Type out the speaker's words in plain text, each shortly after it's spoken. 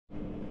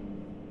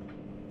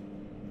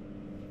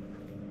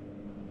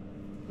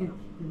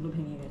এগুলো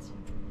ভেঙে গেছে।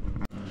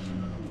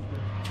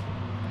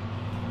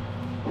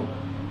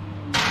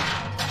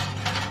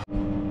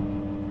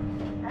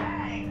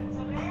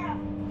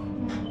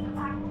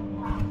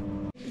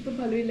 তো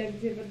ভালোই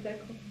লাগছে, এবার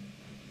দেখো।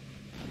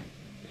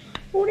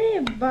 ওরে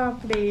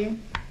বাপরে,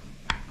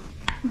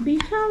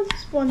 বিশাল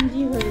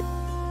স্পঞ্জি হয়ে।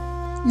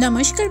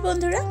 নমস্কার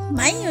বন্ধুরা,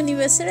 মাই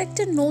ইউনিভার্সের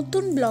একটা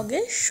নতুন ব্লগে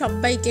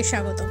সবাইকে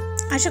স্বাগত।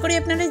 আশা করি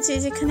আপনারা যে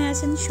যেখানে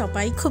আছেন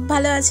সবাই খুব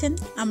ভালো আছেন,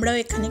 আমরাও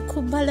এখানে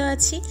খুব ভালো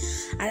আছি।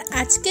 আর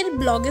আজকের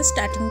ব্লগের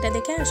স্টার্টিংটা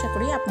দেখে আশা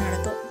করি আপনারা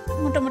তো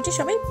মোটামুটি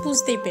সবাই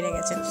বুঝতেই পেরে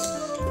গেছেন।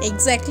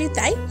 এক্স্যাক্টলি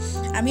তাই,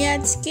 আমি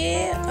আজকে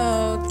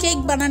কেক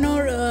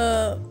বানানোর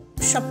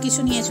সব কিছু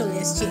নিয়ে চলে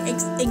এসেছি।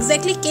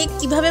 এক্স্যাক্টলি কেক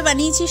কীভাবে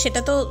বানিয়েছি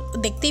সেটা তো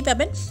দেখতেই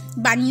পাবেন।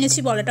 বানিয়েছি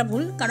বলাটা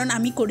ভুল, কারণ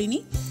আমি করিনি,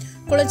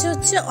 করেছে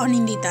হচ্ছে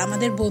অনিন্দিতা,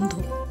 আমাদের বন্ধু।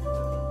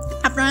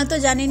 আপনারা তো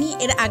জানেনই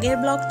এর আগের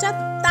ব্লগটা,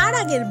 তার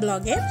আগের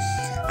ব্লগে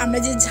আমরা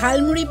যে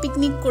ঝালমুড়ি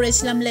পিকনিক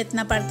করেছিলাম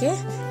লেতনা পার্কে,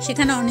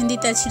 সেখানে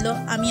অনিন্দিতা ছিল,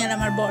 আমি আর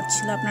আমার বর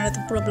ছিল। আপনারা তো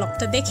পুরো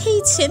ব্লগটা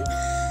দেখেইছেন,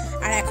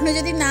 আর এখনও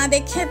যদি না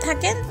দেখে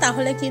থাকেন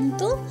তাহলে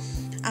কিন্তু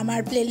আমার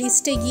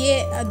প্লেলিস্টে গিয়ে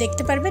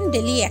দেখতে পারবেন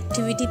ডেলি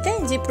অ্যাক্টিভিটিতে,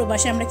 যে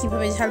প্রবাসে আমরা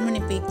কীভাবে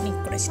ঝালমুড়ি পিকনিক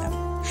করেছিলাম।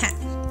 হ্যাঁ,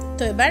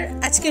 তো এবার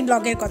আজকের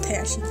ব্লগের কথায়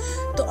আসি।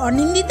 তো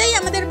অনিন্দিতাই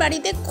আমাদের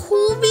বাড়িতে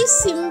খুবই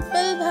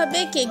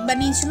সিম্পলভাবে কেক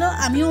বানিয়েছিল।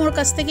 আমিও ওর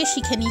কাছ থেকে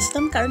শিখে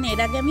নিয়েছিলাম, কারণ এর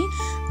আগে আমি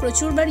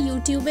প্রচুরবার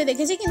ইউটিউবে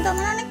দেখেছি, কিন্তু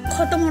আমার অনেক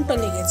খটোমটো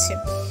লেগেছে।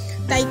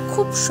 তাই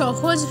খুব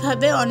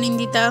সহজভাবে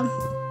অনিন্দিতা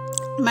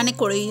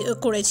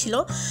করেছিল।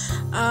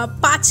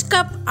 5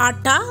 কাপ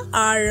আটা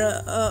আর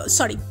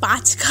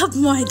 5 কাপ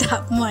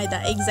ময়দা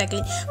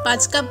এক্স্যাক্টলি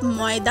 5 কাপ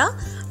ময়দা,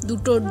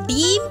 2টো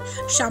ডিম,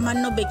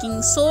 সামান্য বেকিং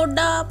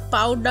সোডা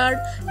পাউডার,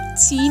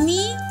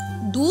 চিনি,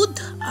 দুধ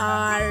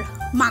আর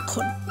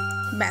মাখন,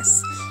 ব্যাস।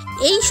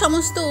 এই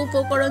সমস্ত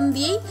উপকরণ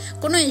দিয়েই,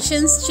 কোনো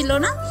এসেন্স ছিল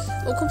না,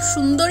 ও খুব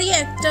সুন্দরই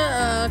একটা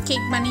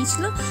কেক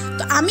বানিয়েছিল।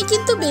 তো আমি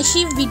কিন্তু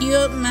বেশি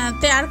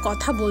ভিডিওতে আর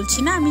কথা বলছি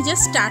না, আমি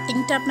জাস্ট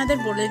স্টার্টিংটা আপনাদের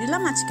বলে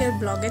দিলাম আজকের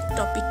ব্লগের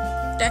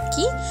টপিকটা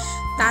কি।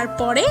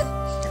 তারপরে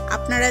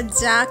আপনারা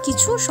যা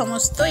কিছু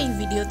সমস্ত এই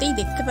ভিডিওতেই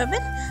দেখতে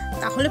পাবেন।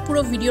 তাহলে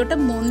পুরো ভিডিওটা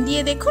মন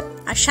দিয়ে দেখুন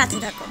আর সাথে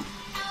থাকুন।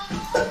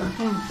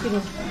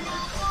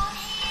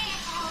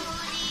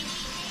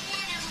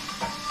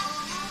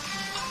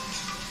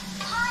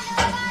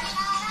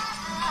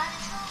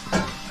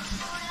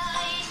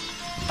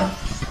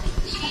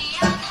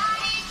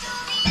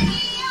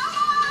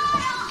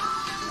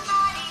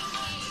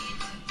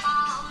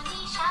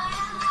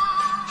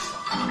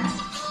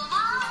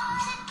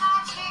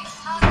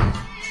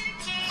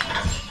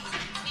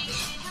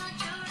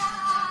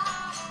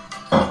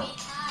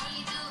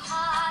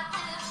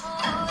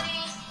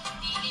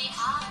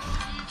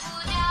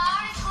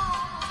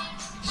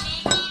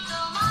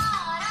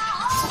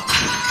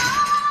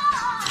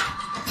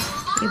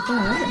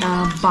 এবার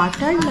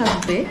বাটার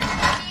লাগবে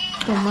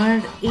তোমার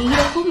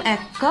এইরকম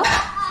 1 কাপ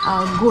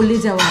গলে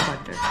যাওয়া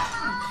বাটার।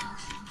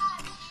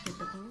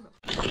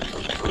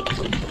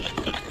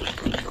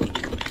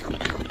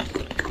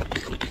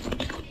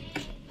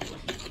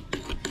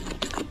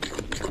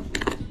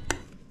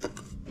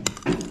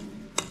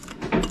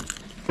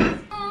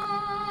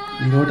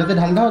 ওটাতে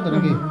ঢাল দাও তো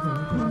নাকি?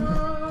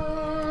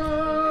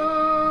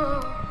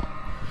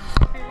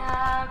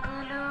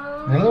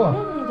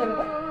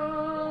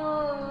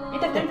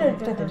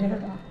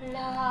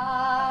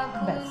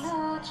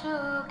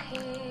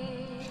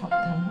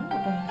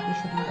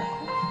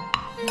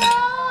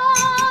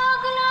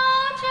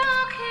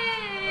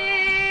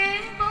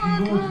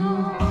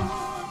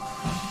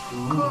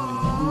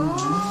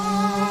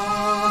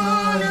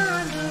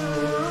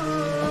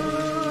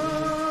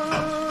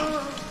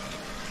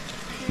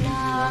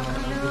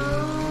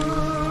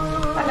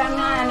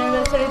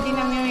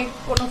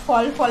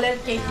 কোনো ফলের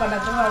কেক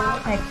বানাতে পারবো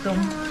একদম।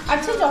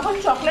 আচ্ছা, যখন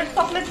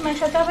চকলেট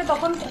মেশাতে হবে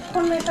তখন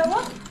কখন মেশাবো?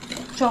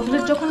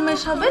 চকলেট যখন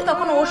মেশাবে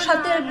তখন ওর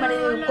সাথে মানে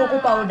কোকো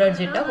পাউডার,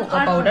 যেটা কোকো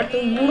পাউডার তো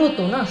গুঁড়ো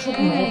তো না,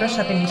 শুকনো, ওটার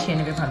সাথে মিশিয়ে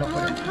নেবে ভালো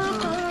করে।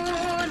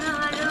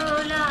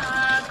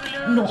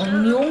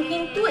 নিয়ম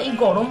কিন্তু এই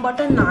গরম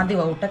বাটার না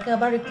দেওয়া, ওটাকে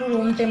আবার একটু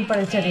রুম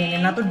টেম্পারেচারে এনে,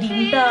 না তো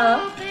ডিমটা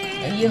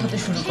ইয়ে হতে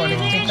শুরু করে,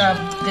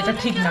 যেটা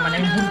ঠিক না, মানে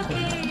আমি ভুল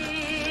করি।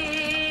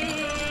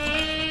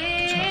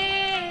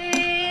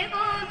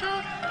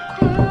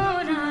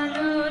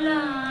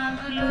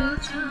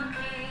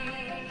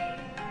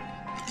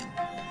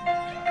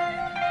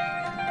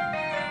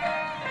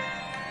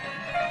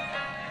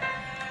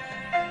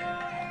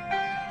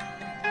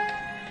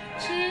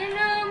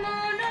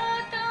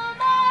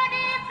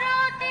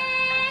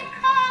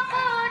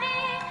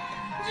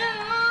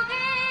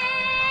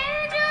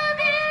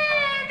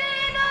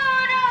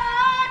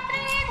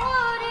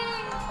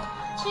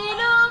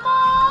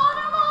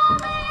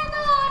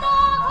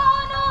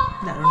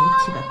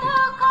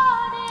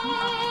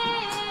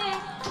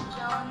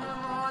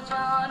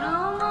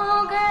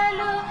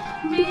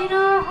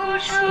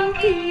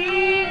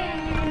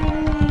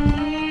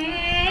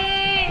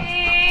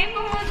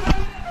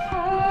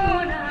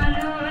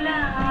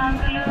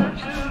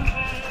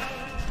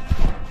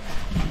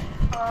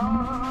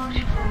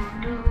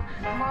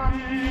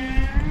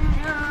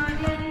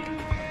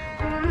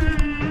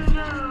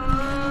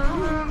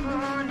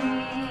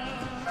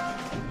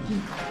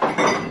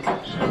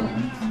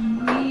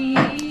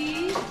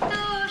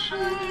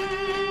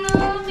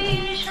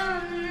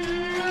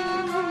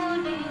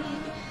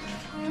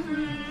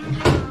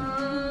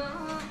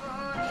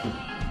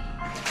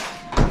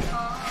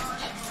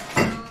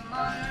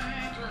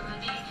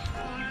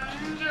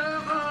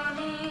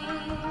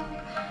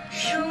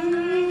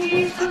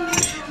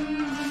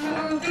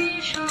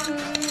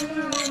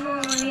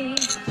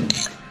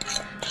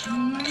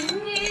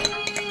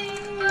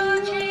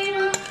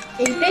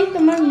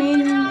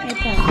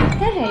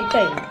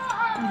 ওটাই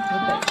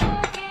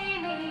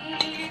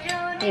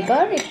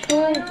এবার একটু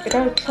এটা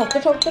শক্ত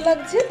শক্ত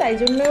লাগছে, তাই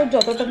জন্য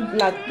যতটা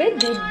লাগবে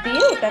দুধ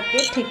দিয়ে ওটাকে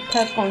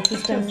ঠিকঠাক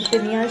কনসিস্টেন্সিতে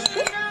নিয়ে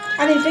আসবে।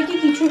 আর এটা কি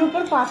কিছুর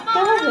উপর পাততে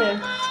হবে?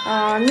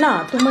 না,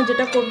 তোমরা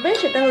যেটা করবে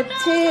সেটা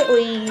হচ্ছে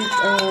ওই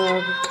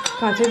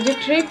কাঁচের যে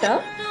ট্রেটা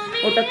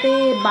ওটাতে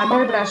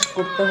বাটার ব্রাশ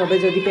করতে হবে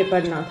যদি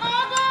পেপার না থাকে।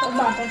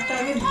 বাটারটা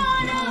আগে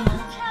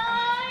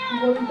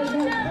বলতে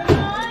থাকবে।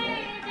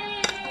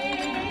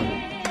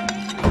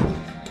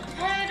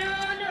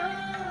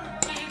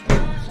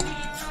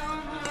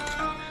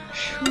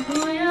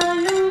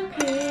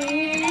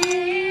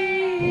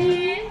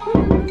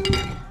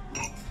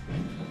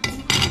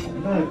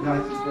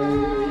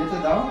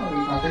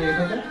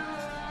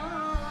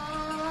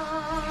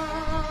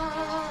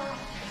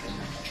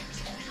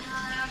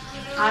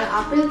 আর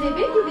আপেল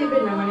দেবে কি দেবে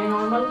না, মানে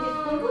নর্মাল কেক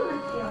করবো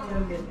নাকি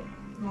আপেল দেবে?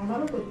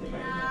 নর্মালও করতে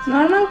পারি।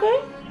 নর্মাল করে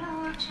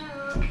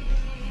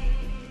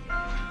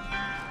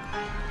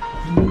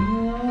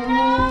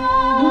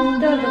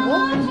দুধটা দেবো।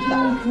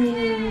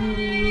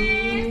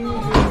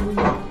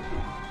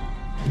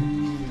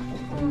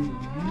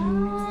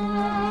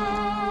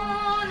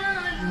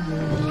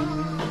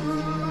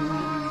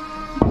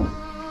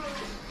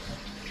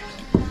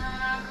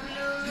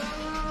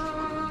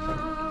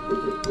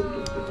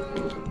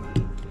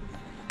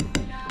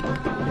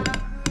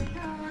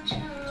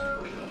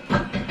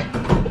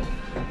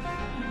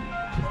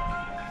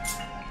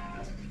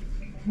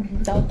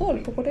 দাও তো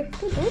অল্প করে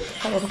একটু দুধ,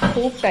 কারণ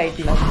খুব টাইট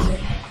লাগছে।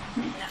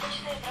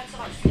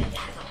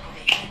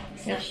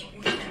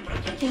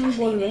 তুমি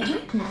বলবে।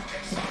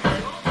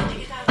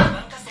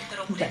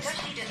 ব্যাস,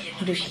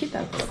 দেখি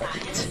তারপর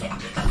দিচ্ছি।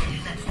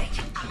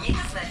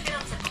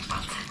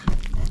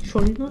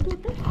 শরীর মতো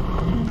ওটা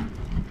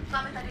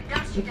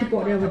একটু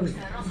পরে আবার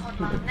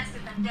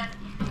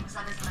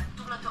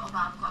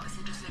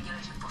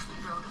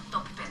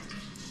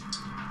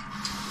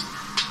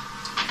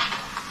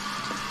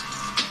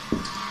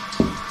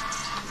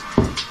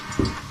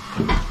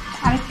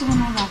আরেকটু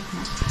মনে হয় রাখ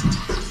না।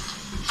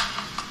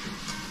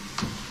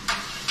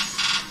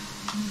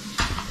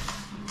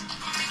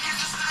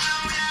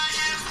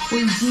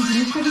 ওই যে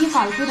জিনিসটা দিয়ে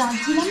কালকে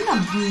রাঁধছিলাম না,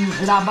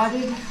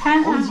 রাবারের,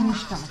 ওই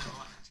জিনিসটা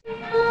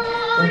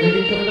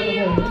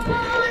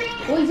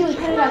ওই যে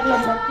ওইখানে রাখলাম,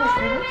 দেখো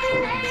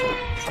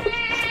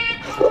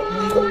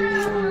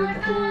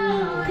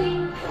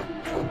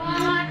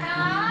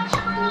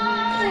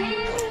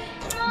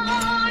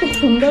খুব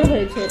সুন্দর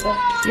হয়েছে। এটা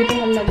যেটা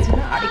ভালো লাগছে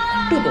না, আর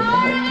একটু দেবো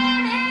হয়তো।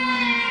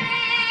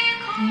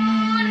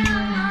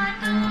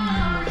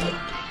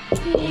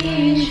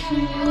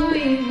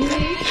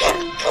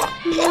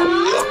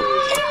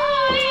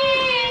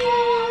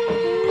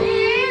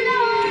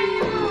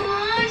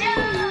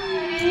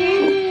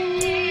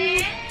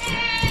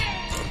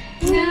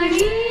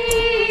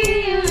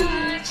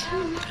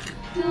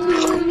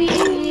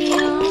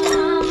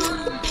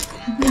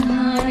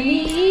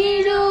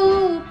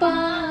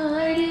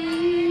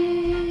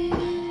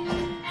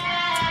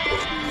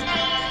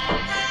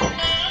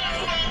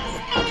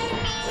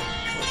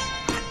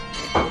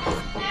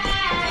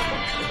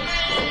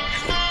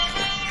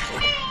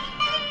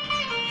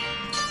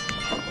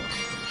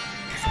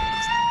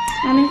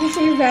 অনেকে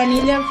সেই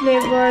ভ্যানিলা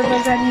ফ্লেভার বা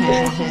ভ্যানিলা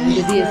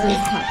যদি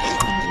এসেন্স থাকে,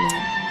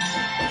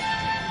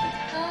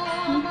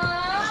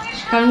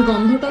 কারণ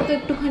গন্ধটা তো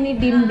একটুখানি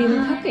ডিম ডিম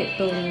থাকে,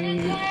 তো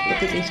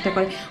একটু চেষ্টা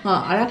করে।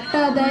 আর একটা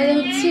দেয়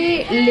হচ্ছে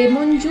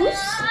লেমন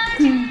জুস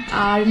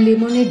আর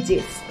লেমনের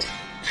জেস্ট,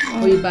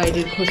 ওই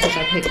বাইরের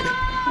খোসাটা থেকে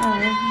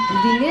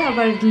দিলে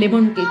আবার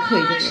লেমন কেক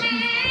হয়ে যাবে।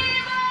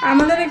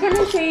 আমাদের এখানে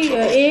সেই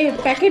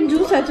প্যাকেট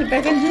জুস আছে,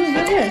 প্যাকেট জুস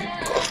দেবে।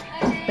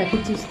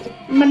 প্যাকেট জুস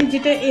মানে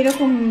যেটা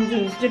এরকম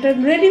জুস, যেটা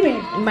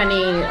রেডিমেড, মানে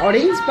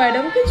অরেঞ্জ বা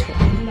এরকম কিছু।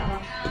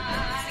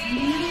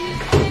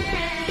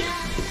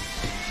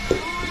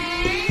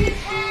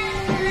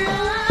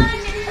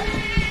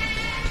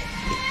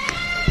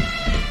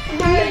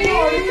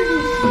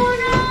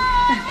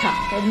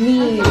 এমনি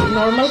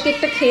নর্মাল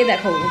কেকটা খেয়ে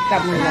দেখো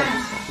কেমন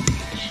লাগছে।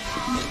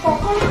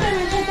 কখন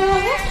মেশাতে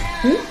হবে?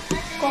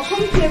 কখন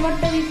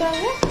ফ্লেভারটা দিতে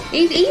হবে?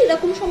 এই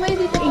এরকম সময়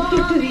দিতে একটু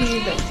একটু দিয়ে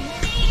দিতে।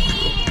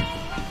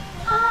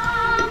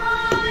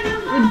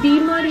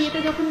 ডিম আর ইয়েটা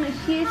যখন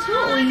মিশিয়েছো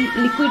ওই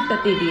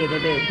লিকুইডটাতে দিয়ে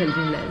দেবে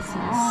ভ্যানিলা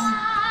এসেন্স।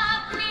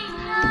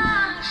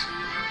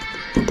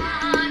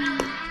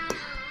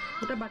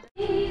 ওটা বাটার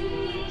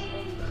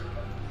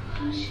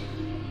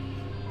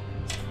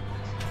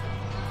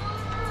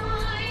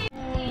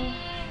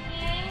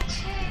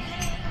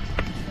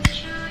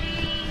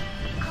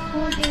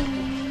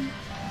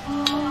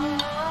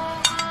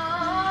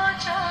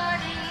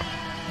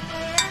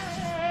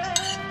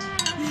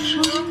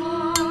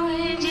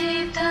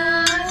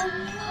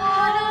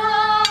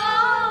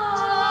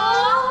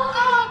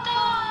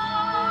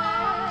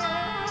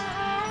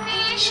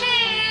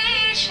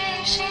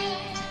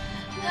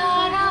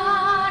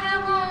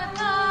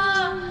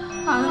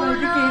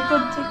কেক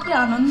হচ্ছে, কি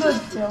আনন্দ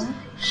হচ্ছে আমার।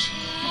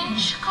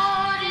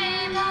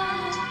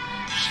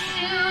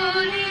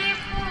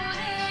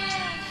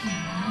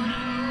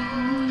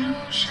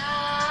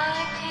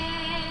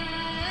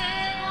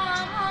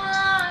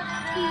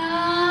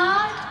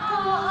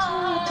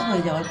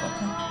 হয়ে যাওয়ার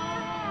কথা।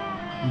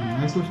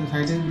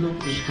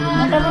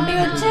 মোটামুটি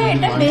হচ্ছে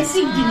এটা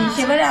বেসিক জিনিস।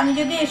 এবারে আমি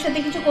যদি এর সাথে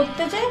কিছু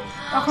করতে চাই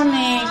তখন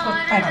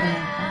করতে পারবো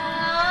না।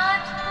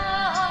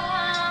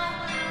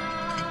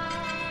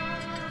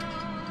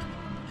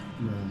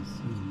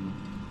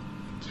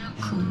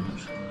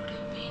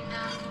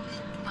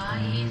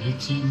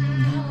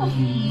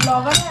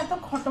 ব্লগারে এত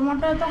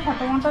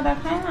খটোমটো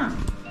দেখায় না।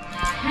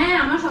 হ্যাঁ,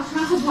 আমার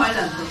সবসময় খুব ভয়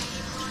লাগতো।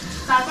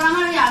 তারপর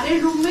আমার ওই আগের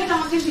রুমমেট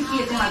আমাকে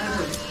শিখিয়েছে হাতে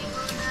ধরে।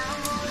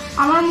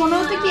 আমার মনে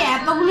হতো কি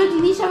এতগুলো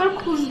জিনিস আবার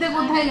খুঁজতে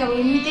কোথায় যাবো,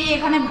 এমনিতেই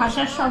এখানে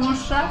ভাষার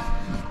সমস্যা।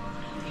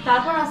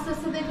 তারপর আস্তে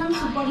আস্তে দেখলাম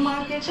সুপার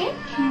মার্কেটে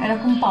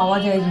এরকম পাওয়া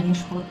যায়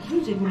জিনিসপত্র,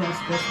 যেগুলো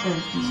আস্তে আস্তে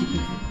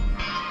শিখেছি।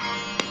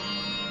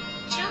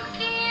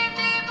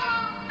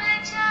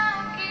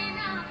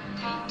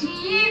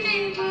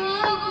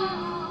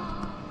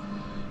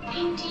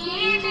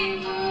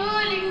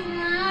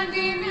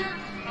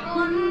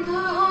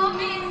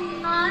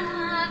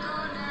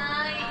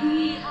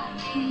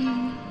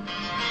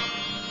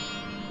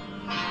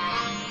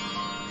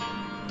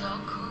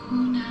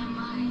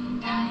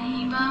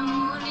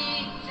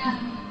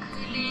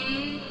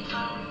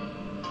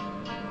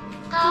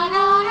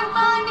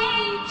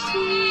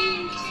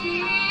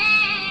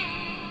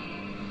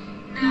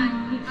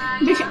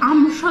 বেশ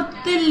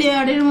আমসত্ত্বের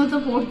লেয়ারের মতো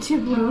পড়ছে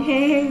পুরো।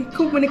 হ্যাঁ,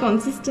 খুব মানে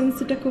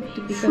কনসিস্টেন্সিটা খুব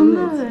টিপিক্যাল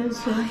সুন্দর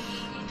হয়েছে।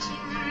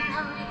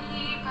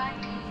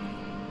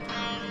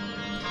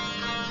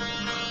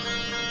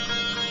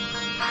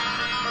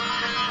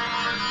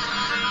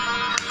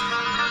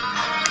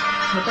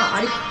 সেটা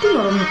আরেকটু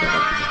নরম হতে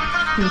পারত,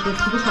 কিন্তু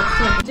শুধু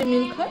সবসময় যে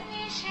মিল্ক হয়।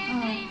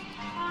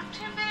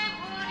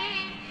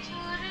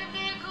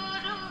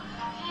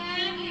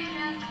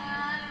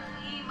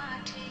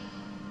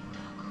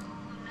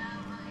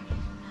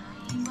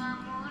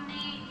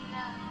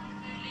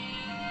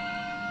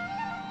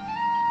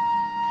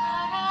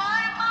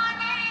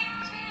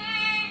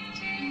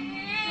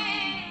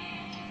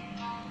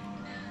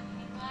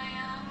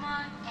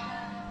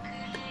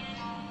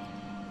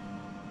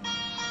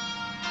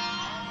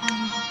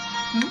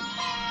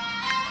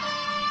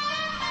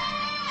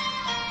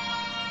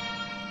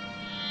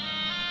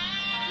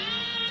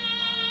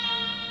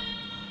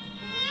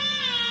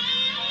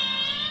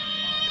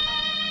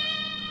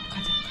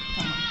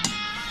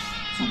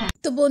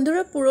 তো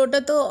বন্ধুরা পুরোটা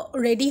তো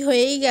রেডি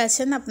হয়েই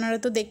গেছেন, আপনারা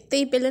তো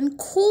দেখতেই পেলেন।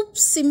 খুব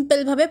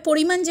সিম্পলভাবে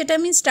পরিমাণ যেটা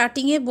আমি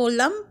স্টার্টিংয়ে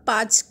বললাম,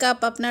 5 কাপ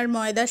আপনার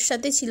ময়দার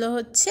সাথে ছিল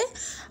হচ্ছে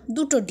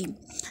 2টো ডিম।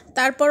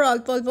 তারপর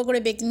অল্প অল্প করে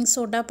বেকিং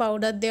সোডা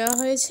পাউডার দেওয়া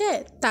হয়েছে।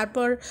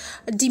 তারপর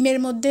ডিমের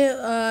মধ্যে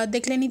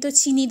দেখলেনই তো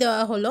চিনি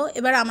দেওয়া হলো।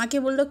 এবার আমাকে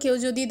বললো কেউ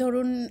যদি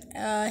ধরুন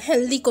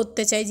হেলদি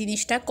করতে চায়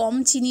জিনিসটা, কম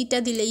চিনিটা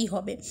দিলেই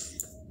হবে।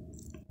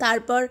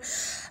 তারপর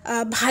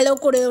ভালো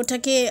করে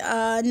ওটাকে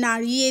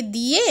নাড়িয়ে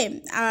দিয়ে,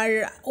 আর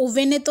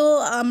ওভেনে তো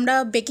আমরা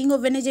বেকিং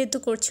ওভেনে যেহেতু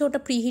করছি ওটা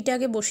প্রিহিটে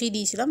আগে বসিয়ে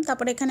দিয়েছিলাম।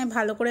 তারপরে এখানে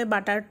ভালো করে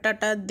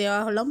বাটারটা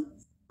দেওয়া হলাম।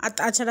 আর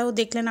তাছাড়াও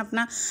দেখলেন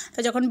আপনার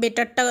যখন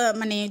বেটারটা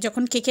মানে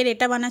যখন কেকের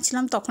এটা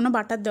বানাচ্ছিলাম তখনও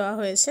বাটার দেওয়া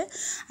হয়েছে,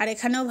 আর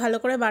এখানেও ভালো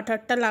করে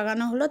বাটারটা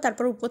লাগানো হলো।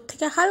 তারপর উপর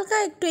থেকে হালকা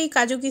একটু এই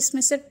কাজু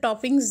কিশমিশের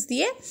টপিংস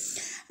দিয়ে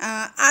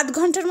 8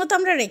 ঘন্টার মতো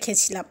আমরা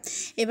রেখেছিলাম।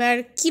 এবার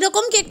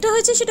কীরকম কেকটা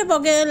হয়েছে সেটা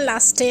ব্লগের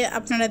লাস্টে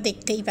আপনারা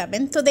দেখতেই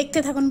পাবেন। তো দেখতে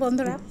থাকুন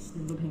বন্ধুরা।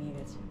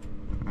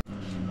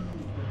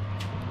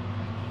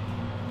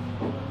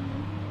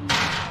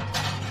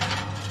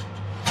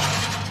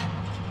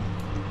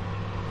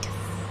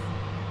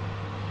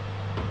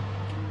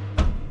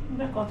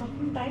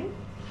 কতক্ষণ টাইম?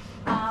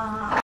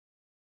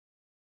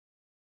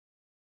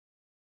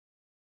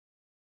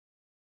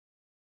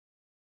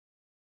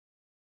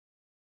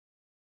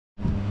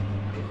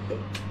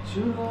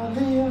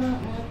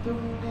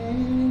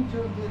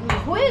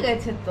 হয়ে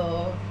গেছে তো,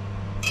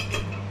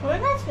 হয়ে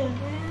গেছে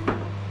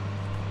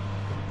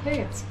হয়ে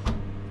গেছে।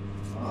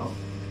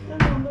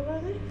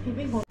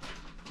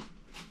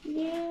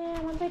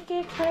 আমাদের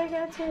কেক হয়ে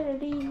গেছে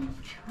রেডি।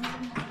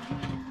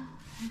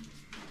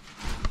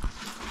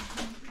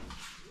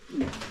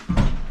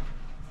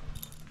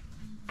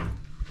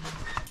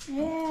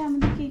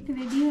 আমাদের কেক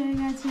রেডি হয়ে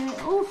গেছে।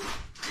 উফ,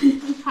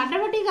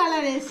 ফাটাফাটি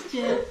কালার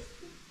এসছে।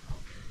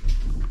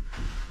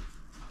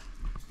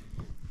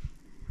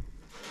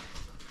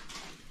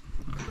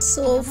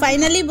 সো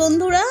ফাইনালি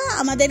বন্ধুরা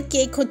আমাদের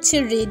কেক হচ্ছে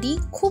রেডি।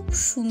 খুব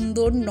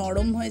সুন্দর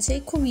নরম হয়েছে,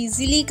 খুব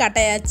ইজিলি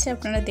কাটা যাচ্ছে,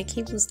 আপনারা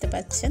দেখেই বুঝতে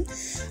পাচ্ছেন।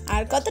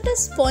 আর কতটা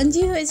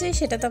স্পঞ্জি হয়েছে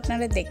সেটা তো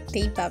আপনারা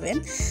দেখতেই পাবেন।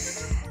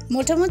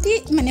 মোটামুটি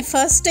মানে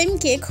ফার্স্ট টাইম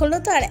কেক হলো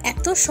তো, আর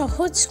এত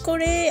সহজ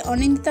করে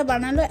অনিন্দিতা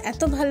বানালো,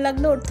 এত ভাল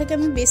লাগলো। ওর থেকে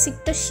আমি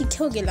বেসিকটা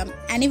শিখেও গেলাম।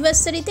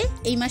 অ্যানিভার্সারিতে,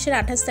 এই মাসের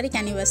 28 তারিখ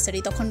অ্যানিভার্সারি,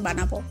 তখন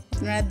বানাবো,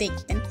 আপনারা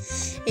দেখবেন।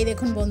 এই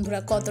দেখুন বন্ধুরা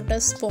কতটা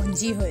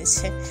স্পঞ্জি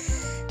হয়েছে।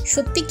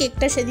 সত্যি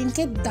কেকটা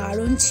সেদিনকে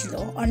দারুণ ছিল।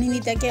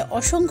 অনিন্দিতাকে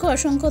অসংখ্য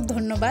অসংখ্য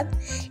ধন্যবাদ।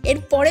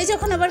 এরপরে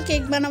যখন আবার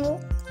কেক বানাবো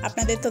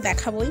আপনাদের তো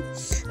দেখাবই।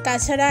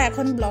 তাছাড়া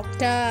এখন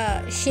ব্লগটা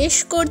শেষ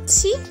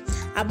করছি।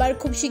 আবার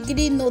খুব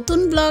শিগগিরই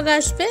নতুন ব্লগ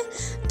আসবে।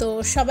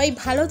 তো সবাই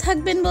ভালো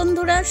থাকবেন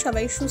বন্ধুরা,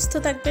 সবাই সুস্থ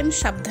থাকবেন,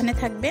 সাবধানে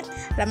থাকবেন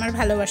আর আমার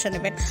ভালোবাসা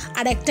নেবেন।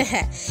 আর একটা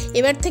হ্যাঁ,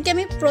 এবার থেকে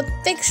আমি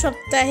প্রত্যেক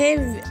সপ্তাহে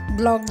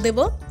ব্লগ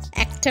দেব,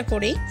 একটা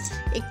করেই।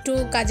 একটু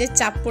কাজের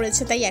চাপ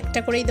পড়েছে তাই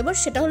একটা করেই দেবো,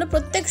 সেটা হলো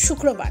প্রত্যেক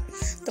শুক্রবার।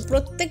 তো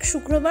প্রত্যেক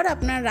শুক্রবার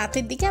আপনার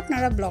রাতের দিকে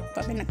আপনারা ব্লগ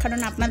পাবেন না,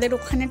 কারণ আপনাদের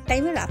ওখানের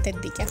টাইমে রাতের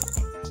দিকে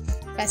হবে।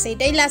 ব্যাস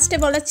এইটাই লাস্টে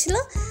বলার ছিল।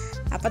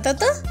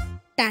 আপাতত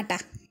টাটা।